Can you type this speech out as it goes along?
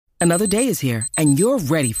Another day is here, and you're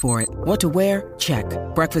ready for it. What to wear? Check.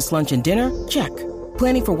 Breakfast, lunch, and dinner? Check.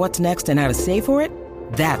 Planning for what's next and how to save for it?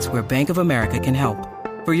 That's where Bank of America can help.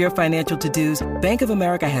 For your financial to-dos, Bank of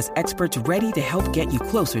America has experts ready to help get you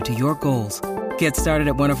closer to your goals. Get started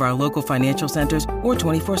at one of our local financial centers or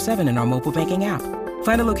 24/7 in our mobile banking app.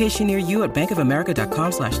 Find a location near you at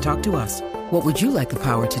bankofamerica.com/talktous. What would you like the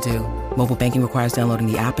power to do? Mobile banking requires downloading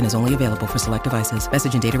the app and is only available for select devices.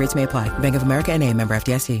 Message and data rates may apply. Bank of America N.A., member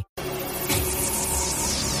FDIC.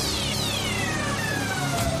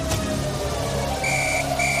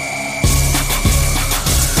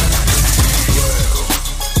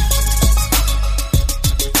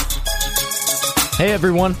 Hey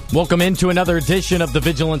everyone, welcome into another edition of the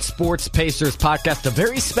Vigilant Sports Pacers podcast, a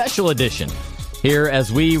very special edition here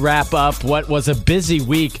as we wrap up what was a busy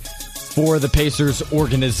week for the Pacers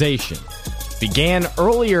organization. Began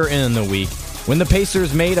earlier in the week when the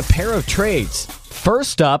Pacers made a pair of trades.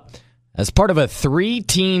 First up, as part of a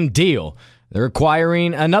 3-team deal, they're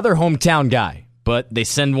acquiring another hometown guy, but they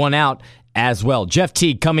send one out as well. Jeff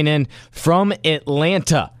Teague coming in from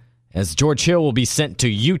Atlanta as George Hill will be sent to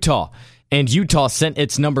Utah. And Utah sent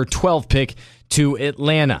its number 12 pick to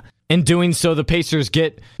Atlanta. In doing so, the Pacers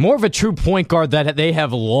get more of a true point guard that they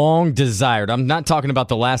have long desired. I'm not talking about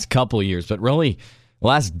the last couple of years, but really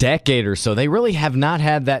last decade or so. They really have not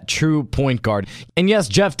had that true point guard. And yes,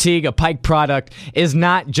 Jeff Teague, a Pike product, is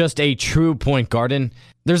not just a true point guard. And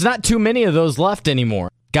there's not too many of those left anymore.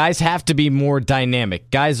 Guys have to be more dynamic.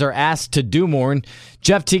 Guys are asked to do more. And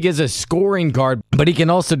Jeff Teague is a scoring guard, but he can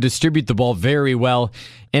also distribute the ball very well.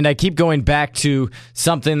 And I keep going back to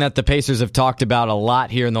something that the Pacers have talked about a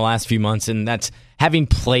lot here in the last few months, and that's having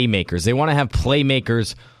playmakers. They want to have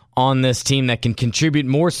playmakers on this team that can contribute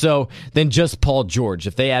more so than just Paul George.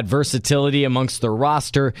 If they add versatility amongst their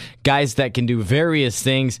roster, guys that can do various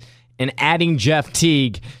things, and adding Jeff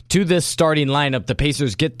Teague to this starting lineup, the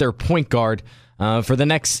Pacers get their point guard for the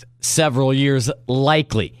next several years,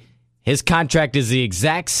 likely. His contract is the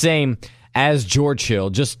exact same as George Hill,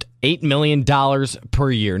 just $8 million per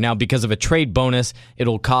year. Now, because of a trade bonus,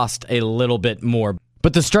 it'll cost a little bit more.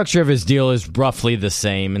 But the structure of his deal is roughly the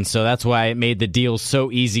same, and so that's why it made the deal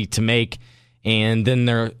so easy to make. And then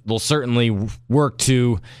they'll certainly work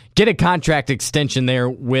to get a contract extension there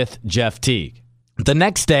with Jeff Teague. The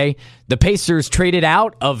next day, the Pacers traded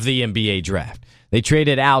out of the NBA draft. They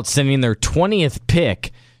traded out, sending their 20th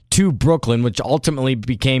pick to Brooklyn, which ultimately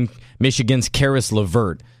became Michigan's Karis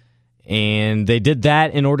LeVert. And they did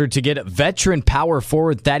that in order to get veteran power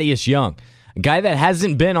forward Thaddeus Young, a guy that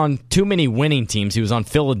hasn't been on too many winning teams. He was on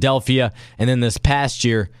Philadelphia and then this past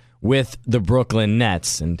year with the Brooklyn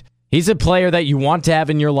Nets. And he's a player that you want to have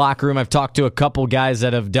in your locker room. I've talked to a couple guys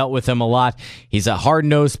that have dealt with him a lot. He's a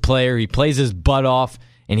hard-nosed player. He plays his butt off.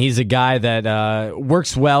 And he's a guy that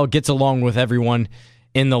works well, gets along with everyone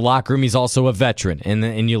in the locker room. He's also a veteran,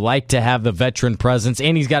 and you like to have the veteran presence.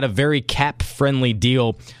 And he's got a very cap-friendly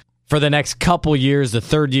deal for the next couple years. The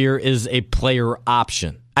third year is a player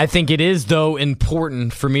option. I think it is, though,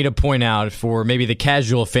 important for me to point out, for maybe the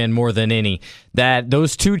casual fan more than any, that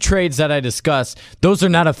those two trades that I discussed, those are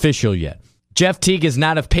not official yet. Jeff Teague is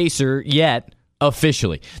not a Pacer yet,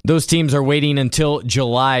 officially. Those teams are waiting until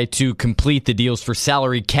July to complete the deals for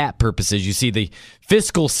salary cap purposes. You see, the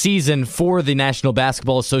fiscal season for the National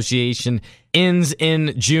Basketball Association ends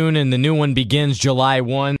in June and the new one begins July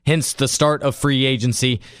 1, hence the start of free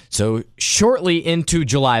agency. So shortly into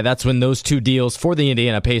July, that's when those two deals for the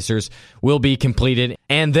Indiana Pacers will be completed.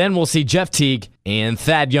 And then we'll see Jeff Teague and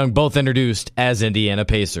Thad Young both introduced as Indiana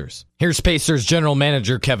Pacers. Here's Pacers General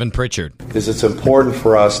Manager Kevin Pritchard. It's important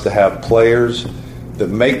for us to have players that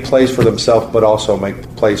make plays for themselves but also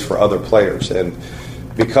make plays for other players. And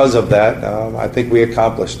because of that, I think we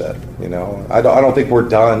accomplished that. I don't think we're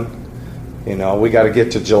done. We got to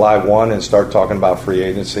get to July 1 and start talking about free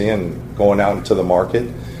agency and going out into the market.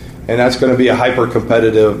 And that's going to be a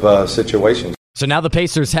hyper-competitive situation. So now the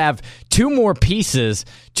Pacers have two more pieces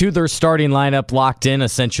to their starting lineup locked in,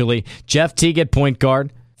 essentially. Jeff Teague at point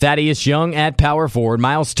guard, Thaddeus Young at power forward,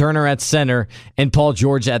 Miles Turner at center, and Paul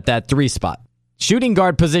George at that 3 spot. Shooting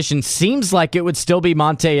guard position seems like it would still be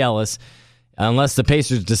Monte Ellis, unless the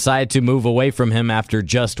Pacers decide to move away from him after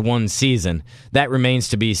just one season. That remains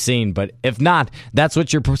to be seen, but if not, that's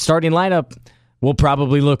what your starting lineup will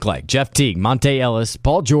probably look like. Jeff Teague, Monte Ellis,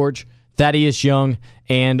 Paul George, Thaddeus Young,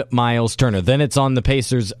 and Miles Turner. Then it's on the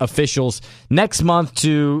Pacers officials next month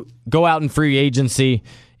to go out in free agency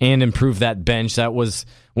and improve that bench. That was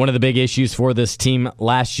one of the big issues for this team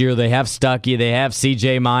last year. They have Stuckey, they have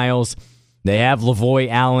CJ Miles, they have Lavoy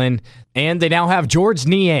Allen, and they now have George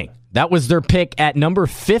Niang. That was their pick at number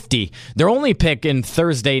 50. Their only pick in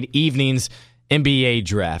Thursday evening's NBA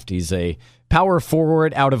draft. He's a power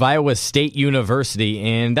forward out of Iowa State University,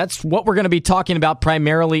 and that's what we're going to be talking about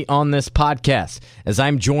primarily on this podcast, as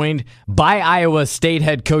I'm joined by Iowa State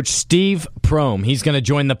head coach Steve Prohm. He's going to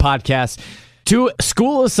join the podcast to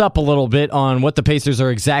school us up a little bit on what the Pacers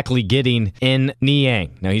are exactly getting in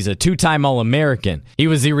Niang. Now, he's a two-time All-American. He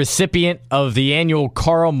was the recipient of the annual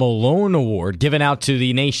Karl Malone Award given out to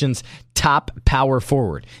the nation's top power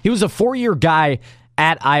forward. He was a 4-year guy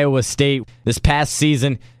at Iowa State. This past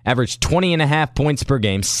season, averaged 20.5 points per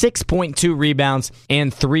game, 6.2 rebounds,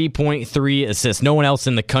 and 3.3 assists. No one else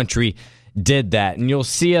in the country did that. And you'll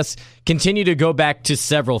see us continue to go back to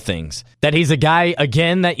several things. That he's a guy,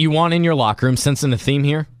 again, that you want in your locker room, sensing the theme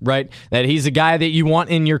here, right? That he's a guy that you want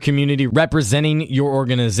in your community representing your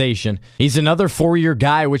organization. He's another 4-year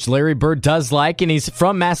guy, which Larry Bird does like, and he's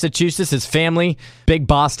from Massachusetts. His family, big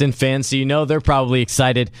Boston fans, so you know they're probably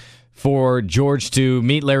excited for George to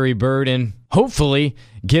meet Larry Bird and hopefully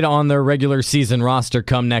get on their regular season roster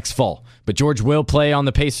come next fall. But George will play on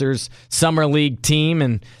the Pacers Summer League team,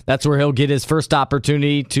 and that's where he'll get his first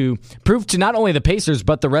opportunity to prove to not only the Pacers,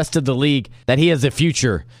 but the rest of the league that he has a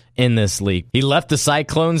future in this league. He left the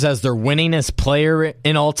Cyclones as their winningest player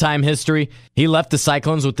in all-time history. He left the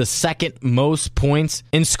Cyclones with the second most points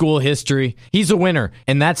in school history. He's a winner,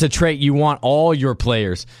 and that's a trait you want all your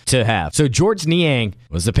players to have. So George Niang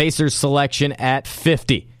was the Pacers selection at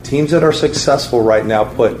 50. Teams that are successful right now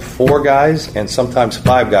put 4 guys and sometimes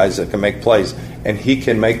 5 guys that can make plays, and he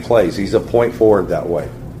can make plays. He's a point forward that way.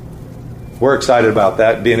 We're excited about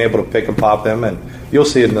that, being able to pick and pop him, and you'll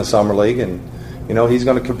see it in the Summer League, and you know, he's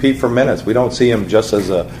going to compete for minutes. We don't see him just as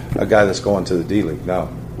a guy that's going to the D-League. No,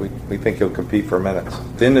 we think he'll compete for minutes.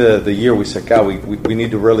 At the end of the year, we said, God, we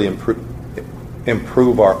need to really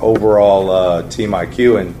improve our overall team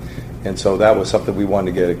IQ, and so that was something we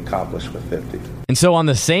wanted to get accomplished with 50. And so on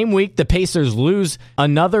the same week, the Pacers lose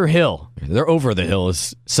another hill. They're over the hill,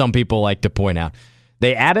 as some people like to point out.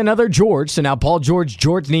 They add another George, so now Paul George,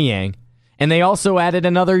 George Niang, and they also added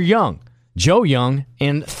another Young, Joe Young,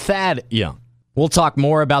 and Thad Young. We'll talk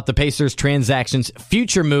more about the Pacers' transactions,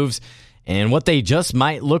 future moves, and what they just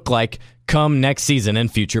might look like come next season in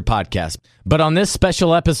future podcasts. But on this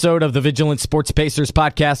special episode of the Vigilant Sports Pacers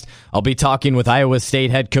podcast, I'll be talking with Iowa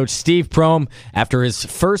State head coach Steve Prohm after his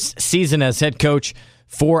first season as head coach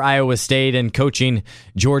for Iowa State and coaching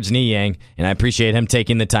George Niang, and I appreciate him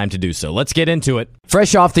taking the time to do so. Let's get into it.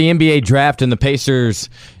 Fresh off the NBA draft and the Pacers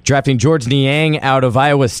drafting George Niang out of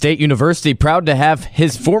Iowa State University, proud to have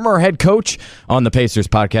his former head coach on the Pacers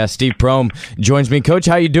podcast. Steve Prohm joins me. Coach,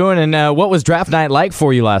 how you doing, and what was draft night like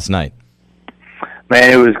for you last night?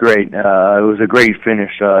 Man, it was great. It was a great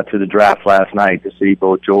finish to the draft last night to see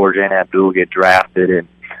both George and Abdul get drafted, and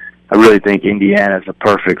I really think Indiana's a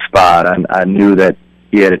perfect spot. I knew that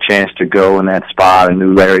he had a chance to go in that spot. I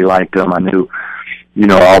knew Larry liked him. I knew,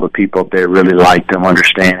 all the people up there really liked him,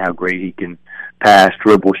 understand how great he can pass,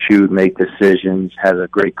 dribble, shoot, make decisions, has a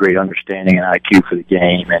great understanding and IQ for the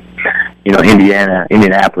game. And,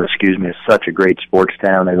 Indianapolis, is such a great sports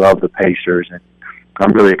town. They love the Pacers, and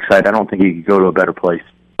I'm really excited. I don't think he could go to a better place.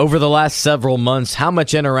 Over the last several months, how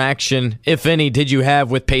much interaction, if any, did you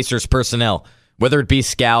have with Pacers personnel, whether it be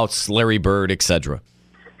scouts, Larry Bird, etc.?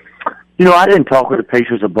 I didn't talk with the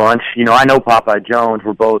Pacers a bunch. I know Popeye Jones.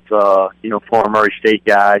 We're both, former Murray State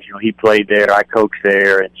guys. He played there. I coached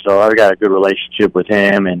there. And so I've got a good relationship with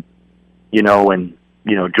him. And, when,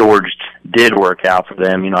 George did work out for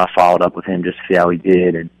them, I followed up with him just to see how he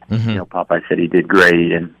did. And, Popeye said he did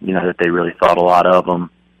great and, that they really thought a lot of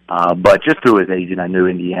him. But just through his agent, I knew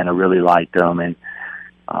Indiana really liked him. And,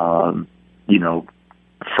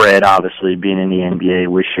 Fred, obviously, being in the NBA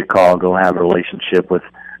with Chicago, have a relationship with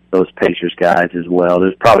those Pacers guys as well.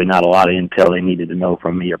 There's probably not a lot of intel they needed to know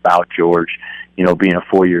from me about George, being a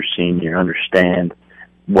 4-year senior, understand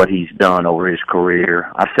what he's done over his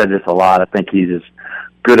career. I've said this a lot. I think he's as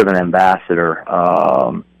good of an ambassador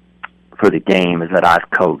for the game as that I've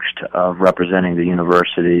coached, of representing the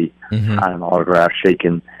university, signing autographs,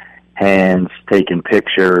 shaking hands, taking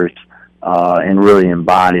pictures, and really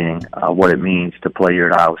embodying what it means to play here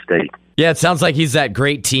at Iowa State. Yeah, it sounds like he's that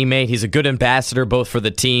great teammate. He's a good ambassador both for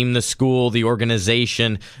the team, the school, the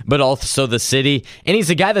organization, but also the city. And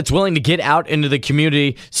he's a guy that's willing to get out into the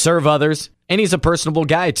community, serve others, and he's a personable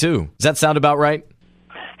guy too. Does that sound about right?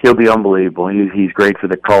 He'll be unbelievable. He's great for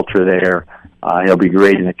the culture there. He'll be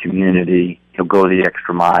great in the community. He'll go the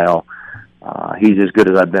extra mile. He's as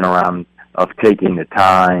good as I've been around of taking the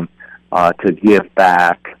time to give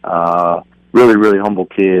back. Really humble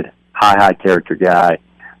kid, high character guy.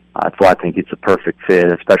 That's why I think it's a perfect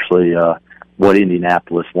fit, especially what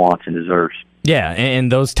Indianapolis wants and deserves. Yeah,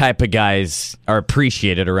 and those type of guys are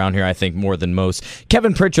appreciated around here, I think, more than most.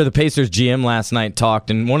 Kevin Pritchard, the Pacers GM, last night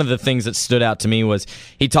talked, and one of the things that stood out to me was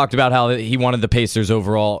he talked about how he wanted the Pacers'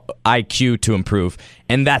 overall IQ to improve,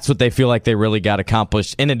 and that's what they feel like they really got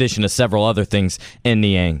accomplished, in addition to several other things in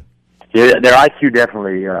Niang. Yeah, their IQ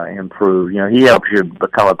definitely improved. You know, he helps you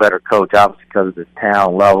become a better coach, obviously because of his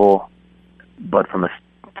talent level, but from a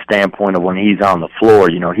standpoint of when he's on the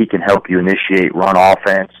floor, you know, he can help you initiate run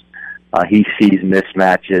offense. He sees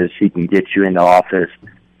mismatches. He can get you into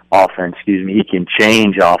offense. He can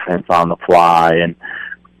change offense on the fly, and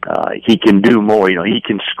he can do more. You know, he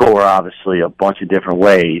can score obviously a bunch of different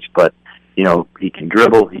ways, but you know, he can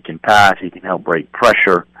dribble, he can pass, he can help break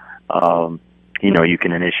pressure. You know, you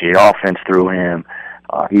can initiate offense through him.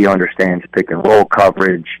 He understands pick and roll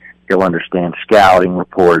coverage. He'll understand scouting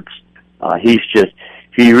reports. He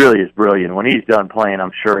really is brilliant. When he's done playing,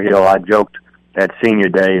 I'm sure I joked at senior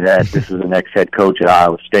day that this is the next head coach at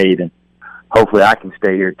Iowa State, and hopefully I can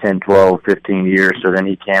stay here 10, 12, 15 years so then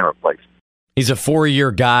he can replace him. He's a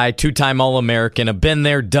 4-year guy, 2-time All-American, a been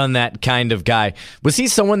there, done that kind of guy. Was he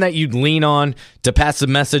someone that you'd lean on to pass a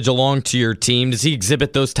message along to your team? Does he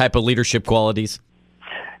exhibit those type of leadership qualities?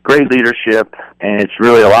 Great leadership, and it's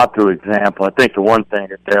really a lot through example. I think the one thing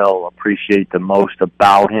that they'll appreciate the most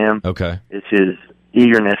about him is his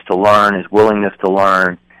eagerness to learn, his willingness to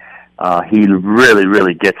learn. He really,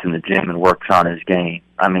 really gets in the gym and works on his game.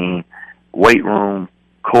 I mean, weight room,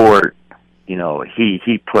 court, you know, he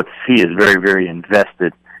is very, very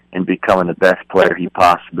invested in becoming the best player he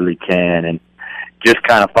possibly can. And just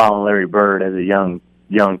kind of following Larry Bird as a young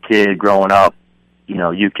kid growing up, you know,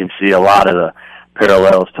 you can see a lot of the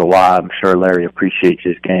parallels to why I'm sure Larry appreciates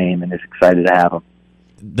his game and is excited to have him.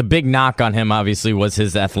 The big knock on him, obviously, was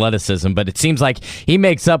his athleticism, but it seems like he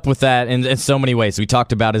makes up with that in so many ways. We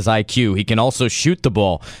talked about his IQ. He can also shoot the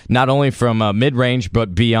ball, not only from mid-range,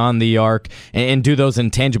 but beyond the arc, and do those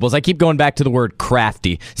intangibles. I keep going back to the word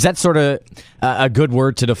crafty. Is that sort of a good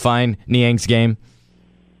word to define Niang's game?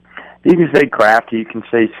 You can say crafty, you can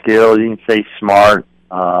say skilled, you can say smart,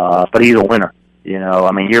 but he's a winner. You know,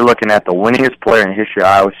 I mean, you're looking at the winningest player in the history of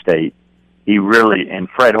Iowa State. He really, and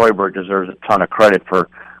Fred Hoiberg deserves a ton of credit for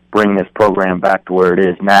bringing this program back to where it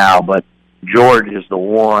is now, but George is the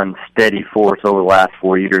one steady force over the last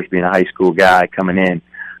 4 years, being a high school guy coming in,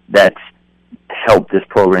 that's helped this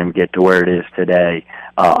program get to where it is today,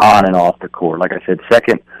 on and off the court. Like I said,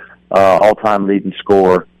 second all-time leading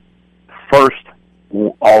scorer, first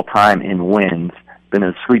all-time in wins, been in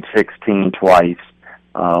the Sweet 16 twice,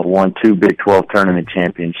 won 2 Big 12 tournament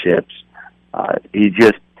championships.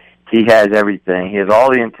 He has everything. He has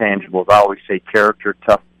all the intangibles. I always say character,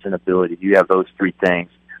 toughness, and ability. You have those three things,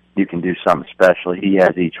 you can do something special. He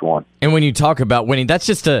has each one. And when you talk about winning, that's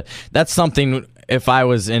something, if I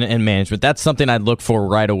was in management, that's something I'd look for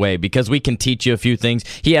right away, because we can teach you a few things.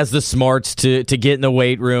 He has the smarts to get in the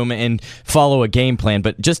weight room and follow a game plan,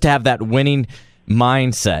 but just to have that winning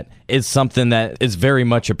mindset is something that is very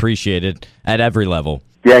much appreciated at every level.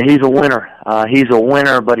 Yeah, he's a winner. He's a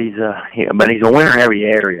winner, but he's a winner in every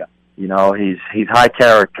area. You know, he's high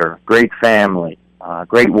character, great family,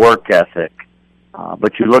 great work ethic.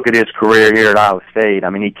 But you look at his career here at Iowa State. I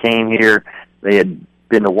mean, he came here. They had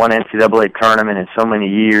been to one NCAA tournament in so many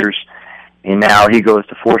years, and now he goes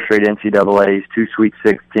to 4 straight NCAAs, 2 Sweet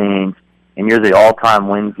 16s, and you're the all-time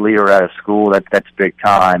wins leader at a school. That's big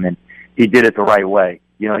time, and he did it the right way.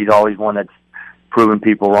 You know, he's always one that's proven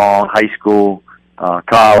people wrong, high school,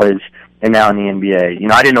 college, and now in the NBA. You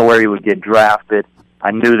know, I didn't know where he would get drafted. I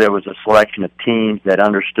knew there was a selection of teams that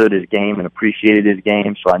understood his game and appreciated his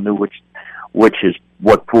game, so I knew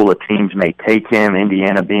what pool of teams may take him,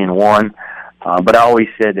 Indiana being one. But I always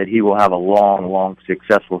said that he will have a long,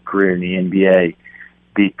 successful career in the NBA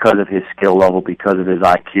because of his skill level, because of his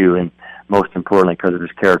IQ, and most importantly, because of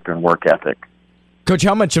his character and work ethic. Coach,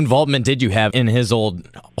 how much involvement did you have in his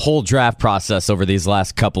whole draft process over these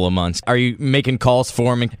last couple of months? Are you making calls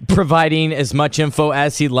for him and providing as much info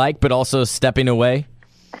as he'd like, but also stepping away?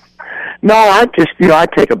 No, I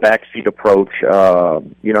take a backseat approach.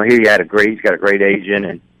 He's got a great agent,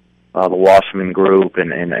 and the Wasserman Group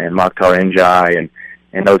and Mokhtar Njai,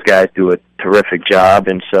 and those guys do a terrific job.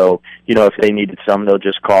 And so, you know, if they needed something, they'll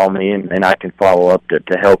just call me, and I can follow up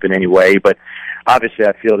to help in any way. But obviously,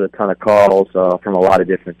 I fielded a ton of calls from a lot of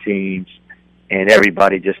different teams, and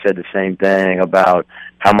everybody just said the same thing about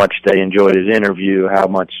how much they enjoyed his interview, how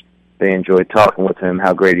much they enjoyed talking with him,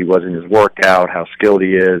 how great he was in his workout, how skilled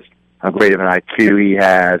he is, how great of an IQ he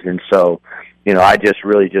has. And so, you know, I just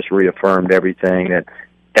reaffirmed everything that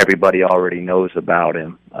everybody already knows about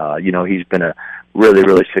him. He's been a really,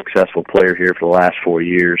 really successful player here for the last 4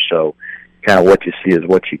 years, so kind of what you see is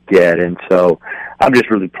what you get. And so I'm just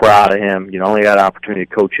really proud of him. I only got an opportunity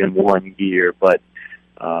to coach him 1 year, but,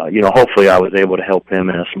 hopefully I was able to help him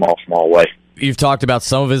in a small way. You've talked about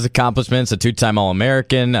some of his accomplishments, a two-time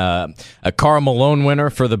All-American, a Karl Malone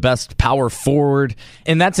winner for the best power forward.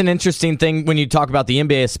 And that's an interesting thing when you talk about the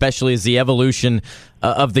NBA, especially, is the evolution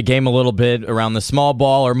of the game a little bit around the small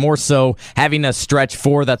ball, or more so having a stretch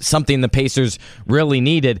four. That's something the Pacers really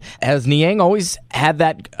needed. Has Niang always had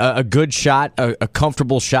that a good shot, a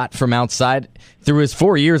comfortable shot from outside? Through his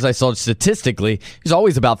 4 years, I saw statistically, he's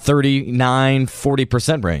always about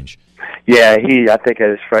 39-40% range. Yeah, I think at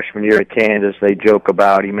his freshman year at Kansas, they joke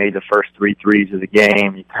about he made the first 3 threes of the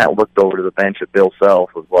game. He kind of looked over to the bench at Bill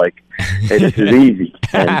Self, was like, "Hey, this is easy."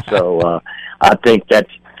 And so I think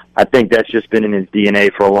that's just been in his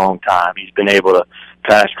DNA for a long time. He's been able to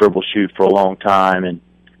pass, dribble, shoot for a long time, and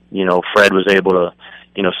Fred was able to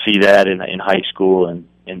see that in high school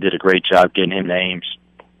and did a great job getting him names.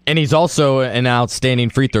 And he's also an outstanding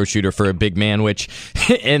free throw shooter for a big man, which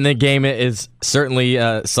in the game is certainly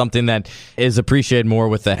something that is appreciated more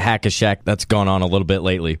with the hack-a-shack that's gone on a little bit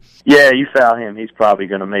lately. Yeah, you foul him, he's probably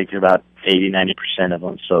going to make about 80-90% of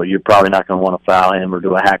them. So you're probably not going to want to foul him or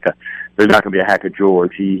do a hack. There's not going to be a hack of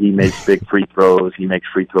George. He makes big free throws. He makes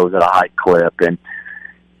free throws at a high clip, and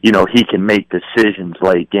he can make decisions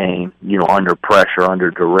late game. Under pressure, under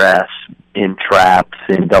duress, in traps,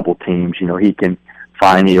 in double teams. He can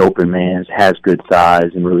find the open man, has good size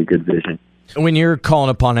and really good vision. When you're calling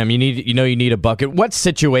upon him, you need a bucket. What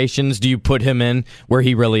situations do you put him in where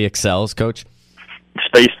he really excels, Coach?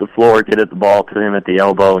 Space the floor, get at the ball to him at the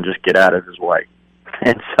elbow, and just get out of his way.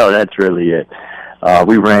 And so that's really it.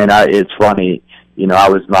 It's funny, I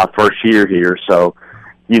was my first year here, so,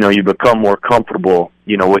 you become more comfortable,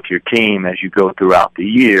 with your team as you go throughout the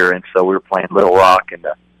year. And so we were playing Little Rock in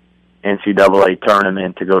the NCAA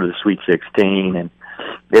tournament to go to the Sweet 16, and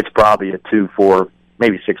it's probably a 2, 4,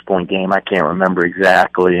 maybe 6-point game. I can't remember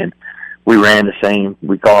exactly. And we ran the same,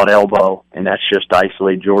 we call it elbow, and that's just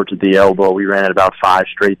isolate George at the elbow. We ran it about 5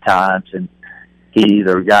 straight times, and he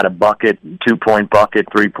either got a bucket, 2-point bucket,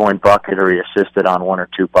 3-point bucket, or he assisted on 1 or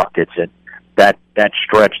 2 buckets. And that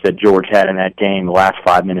stretch that George had in that game, the last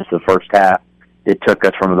 5 minutes of the first half, it took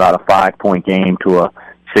us from about a 5-point game to a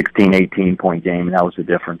 16, 18-point game, and that was the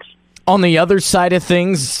difference. On the other side of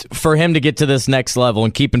things, for him to get to this next level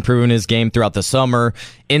and keep improving his game throughout the summer,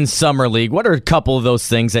 in Summer League, what are a couple of those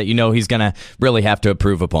things that he's going to really have to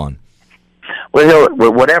improve upon? Well,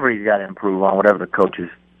 whatever he's got to improve on, whatever the coaches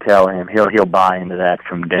tell him, he'll buy into that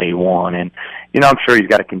from day one. And, I'm sure he's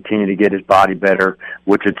got to continue to get his body better,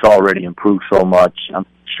 which it's already improved so much. I'm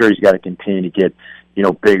sure he's got to continue to get,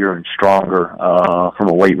 bigger and stronger from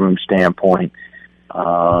a weight room standpoint.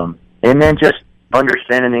 And then just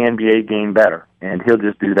understanding the NBA game better, and he'll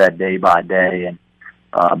just do that day by day. And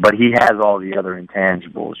but he has all the other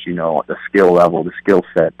intangibles, the skill level, the skill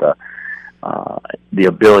set, the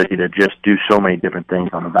ability to just do so many different things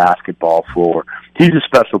on the basketball floor. He's a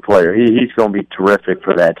special player. He's going to be terrific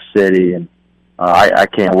for that city, and I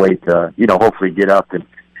can't wait to hopefully get up and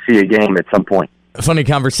see a game at some point. A funny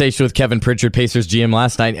conversation with Kevin Pritchard, Pacers GM,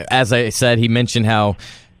 last night. As I said, he mentioned how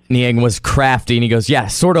Niang was crafty, and he goes, yeah,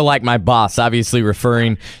 sort of like my boss, obviously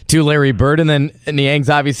referring to Larry Bird. And then Niang's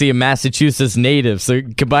obviously a Massachusetts native, so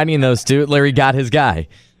combining those two, Larry got his guy.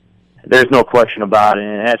 There's no question about it,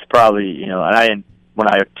 and that's probably, when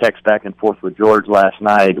I text back and forth with George last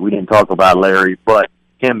night, we didn't talk about Larry, but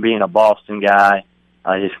him being a Boston guy,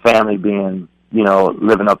 his family being,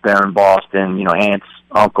 living up there in Boston, aunts,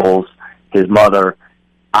 uncles, his mother,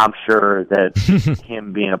 I'm sure that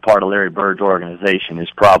him being a part of Larry Bird's organization is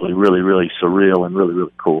probably really, really surreal and really,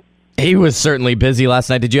 really cool. He was certainly busy last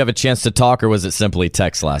night. Did you have a chance to talk, or was it simply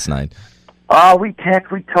text last night? We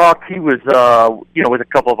talked. He was, with a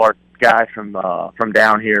couple of our guys from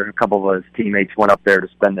down here. A couple of his teammates went up there to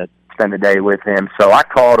spend the day with him. So I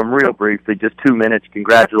called him real briefly, just 2 minutes,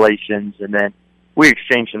 congratulations, and then we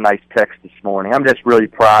exchanged a nice text this morning. I'm just really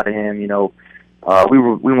proud of him.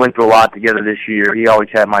 We went through a lot together this year. He always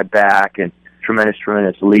had my back, and tremendous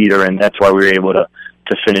leader, and that's why we were able to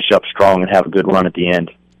finish up strong and have a good run at the end.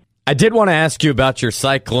 I did want to ask you about your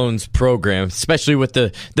Cyclones program, especially with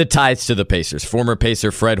the ties to the Pacers. Former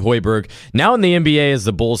Pacer Fred Hoiberg, now in the NBA as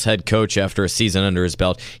the Bulls head coach after a season under his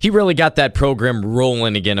belt. He really got that program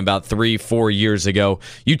rolling again about 3-4 years ago.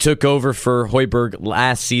 You took over for Hoiberg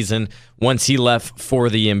last season once he left for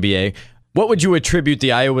the NBA. What would you attribute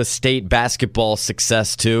the Iowa State basketball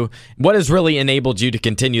success to? What has really enabled you to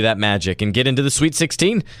continue that magic and get into the Sweet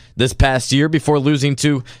 16 this past year before losing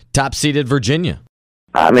to top-seeded Virginia?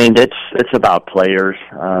 I mean, it's about players.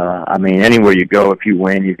 Anywhere you go, if you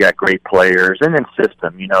win, you've got great players. And then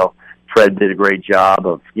system, Fred did a great job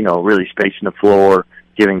of, really spacing the floor,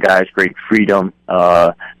 giving guys great freedom.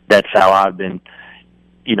 That's how I've been,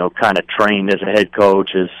 kind of trained as a head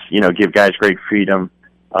coach is, give guys great freedom.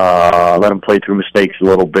 Let them play through mistakes a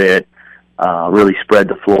little bit, really spread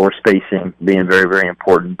the floor, spacing being very, very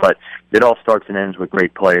important. But it all starts and ends with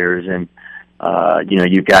great players. And,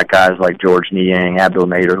 you've got guys like George Niang, Abdul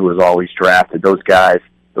Nader, who was always drafted. Those guys,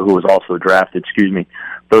 who was also drafted,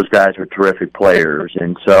 those guys are terrific players.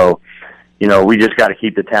 And so, we just got to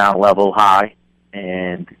keep the talent level high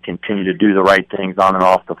and continue to do the right things on and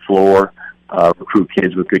off the floor, recruit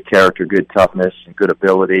kids with good character, good toughness, and good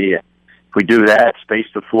ability. If we do that, space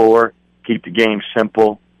the floor, keep the game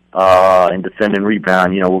simple, and defend and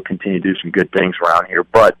rebound, we'll continue to do some good things around here.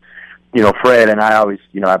 But, Fred, and I always,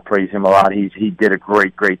 I praise him a lot. He did a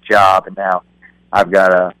great, great job, and now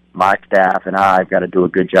my staff and I've got to do a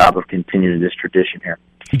good job of continuing this tradition here.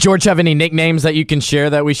 George, have any nicknames that you can share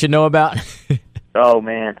that we should know about? Oh,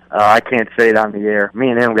 man, I can't say it on the air. Me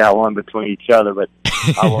and him got one between each other, but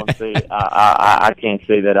I won't say it. I can't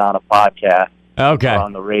say that on a podcast. Okay. Or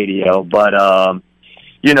on the radio, but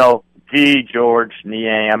G, George,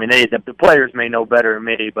 Niang. I mean, the players may know better than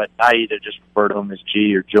me, but I either just refer to him as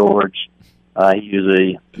G or George. He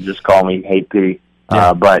usually just call me Hey P.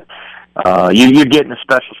 Yeah. But you're getting a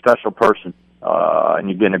special person, and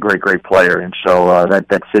you're getting a great player, and so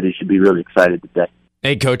that city should be really excited today.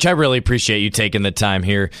 Hey, Coach, I really appreciate you taking the time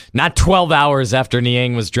here. Not 12 hours after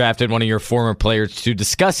Niang was drafted, one of your former players, to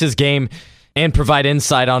discuss his game and provide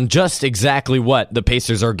insight on just exactly what the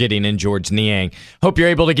Pacers are getting in George Niang. Hope you're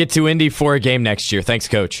able to get to Indy for a game next year. Thanks,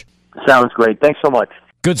 Coach. Sounds great. Thanks so much.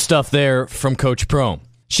 Good stuff there from Coach Prohm.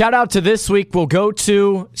 Shout out to this week. We'll go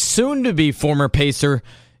to soon-to-be former Pacer,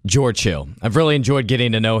 George Hill. I've really enjoyed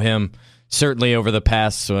getting to know him, certainly over the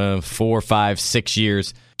past 4, 5, 6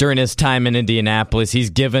 years. During his time in Indianapolis, he's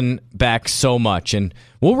given back so much, and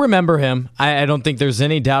we'll remember him. I don't think there's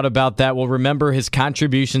any doubt about that. We'll remember his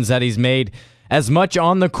contributions that he's made as much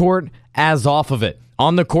on the court as off of it.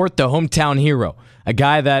 On the court, the hometown hero, a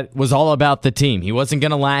guy that was all about the team. He wasn't going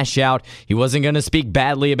to lash out. He wasn't going to speak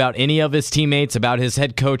badly about any of his teammates, about his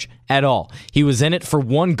head coach at all. He was in it for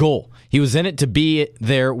one goal. He was in it to be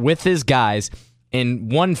there with his guys in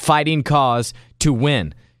one fighting cause to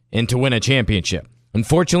win and to win a championship.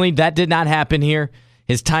 Unfortunately, that did not happen here.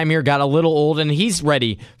 His time here got a little old, and he's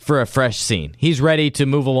ready for a fresh scene. He's ready to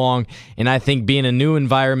move along, and I think being a new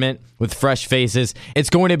environment with fresh faces, it's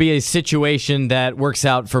going to be a situation that works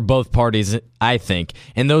out for both parties, I think,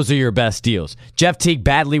 and those are your best deals. Jeff Teague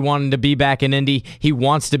badly wanted to be back in Indy. He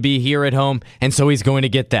wants to be here at home, and so he's going to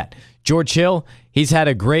get that. George Hill, he's had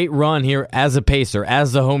a great run here as a Pacer,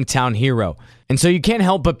 as the hometown hero, and so you can't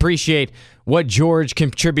help but appreciate what George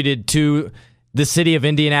contributed to the city of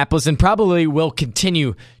Indianapolis, and probably will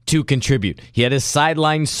continue to contribute. He had his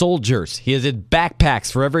sideline soldiers. He has his backpacks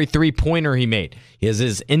for every three-pointer he made. He has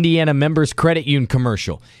his Indiana Members Credit Union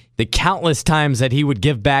commercial. The countless times that he would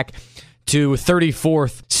give back to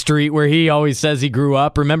 34th Street, where he always says he grew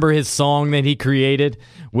up. Remember his song that he created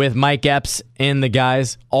with Mike Epps and the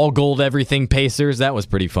guys, All Gold Everything Pacers? That was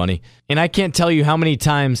pretty funny. And I can't tell you how many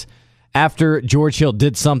times after George Hill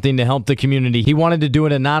did something to help the community, he wanted to do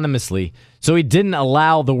it anonymously, so he didn't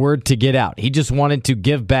allow the word to get out. He just wanted to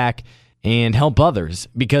give back and help others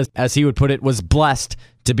because, as he would put it, was blessed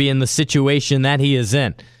to be in the situation that he is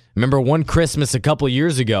in. Remember one Christmas a couple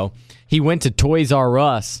years ago, he went to Toys R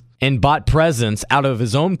Us and bought presents out of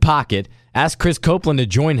his own pocket, asked Chris Copeland to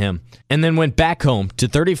join him, and then went back home to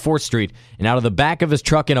 34th Street and out of the back of his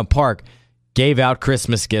truck in a park, gave out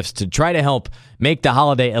Christmas gifts to try to help make the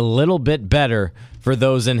holiday a little bit better for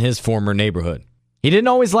those in his former neighborhood. He didn't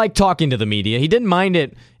always like talking to the media. He didn't mind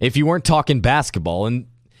it if you weren't talking basketball, and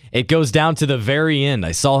it goes down to the very end.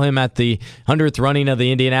 I saw him at the 100th running of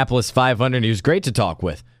the Indianapolis 500. He was great to talk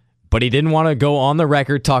with, but he didn't want to go on the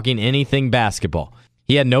record talking anything basketball.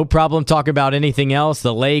 He had no problem talking about anything else,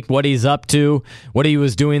 the lake, what he's up to, what he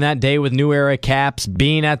was doing that day with New Era Caps,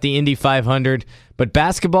 being at the Indy 500, but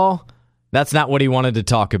basketball, that's not what he wanted to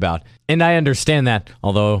talk about. And I understand that,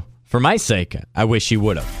 although for my sake, I wish he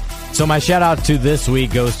would have. So my shout out to this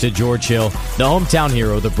week goes to George Hill, the hometown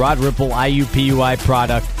hero, the Broad Ripple IUPUI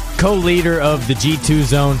product, co-leader of the G2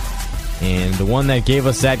 zone, and the one that gave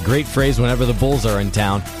us that great phrase whenever the Bulls are in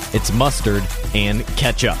town, it's mustard and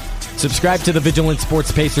ketchup. Subscribe to the Vigilant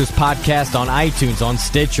Sports Pacers podcast on iTunes, on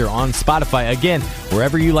Stitcher, on Spotify. Again,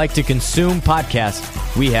 wherever you like to consume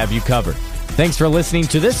podcasts, we have you covered. Thanks for listening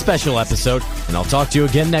to this special episode, and I'll talk to you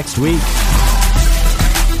again next week.